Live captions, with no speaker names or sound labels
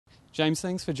James,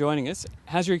 thanks for joining us.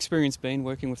 How's your experience been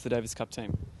working with the Davis Cup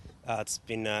team? It's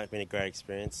been a great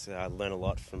experience. I learned a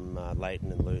lot from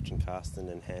Leighton and Luch and Carsten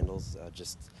and Handels,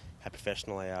 just how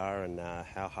professional they are and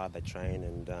how hard they train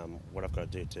and what I've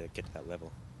got to do to get to that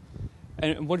level.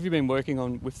 And what have you been working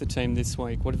on with the team this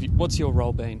week? What's your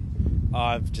role been?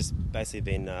 I've just basically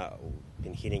been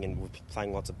hitting and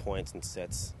playing lots of points and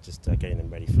sets, just getting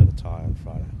them ready for the tie on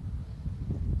Friday.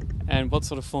 And what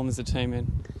sort of form is the team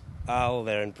in? Well,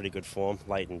 they're in pretty good form.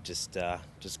 Leighton just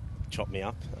chopped me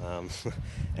up,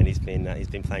 and he's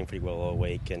been playing pretty well all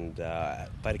week. And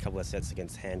played a couple of sets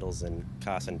against Handels and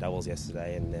Carsten doubles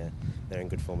yesterday, and they're in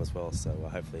good form as well. So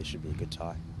hopefully it should be a good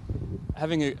tie.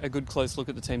 Having a good close look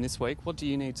at the team this week, what do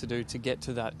you need to do to get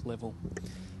to that level?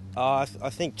 I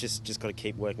think just got to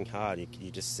keep working hard.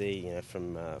 You just see,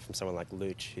 from someone like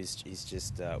Luch, he's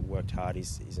just worked hard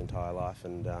his entire life,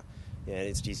 and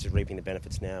he's just reaping the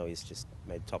benefits now. He's just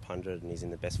made top 100 and he's in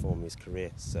the best form of his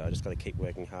career. So I just got to keep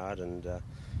working hard, and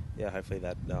hopefully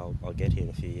that I'll get here in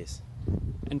a few years.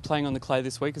 And playing on the clay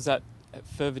this week, has that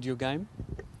furthered your game?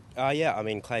 I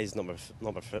mean, clay is not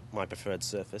my preferred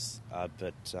surface,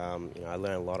 but I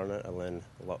learned a lot on it. I learned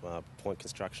a lot point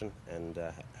construction and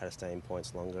how to stay in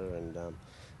points longer, and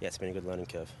it's been a good learning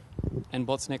curve. And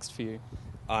what's next for you?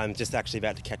 I'm just actually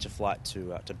about to catch a flight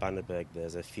to Bundaberg.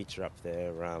 There's a feature up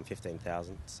there around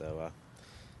 15,000, so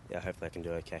hopefully I can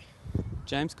do okay.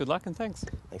 James, good luck and thanks.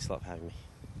 Thanks a lot for having me.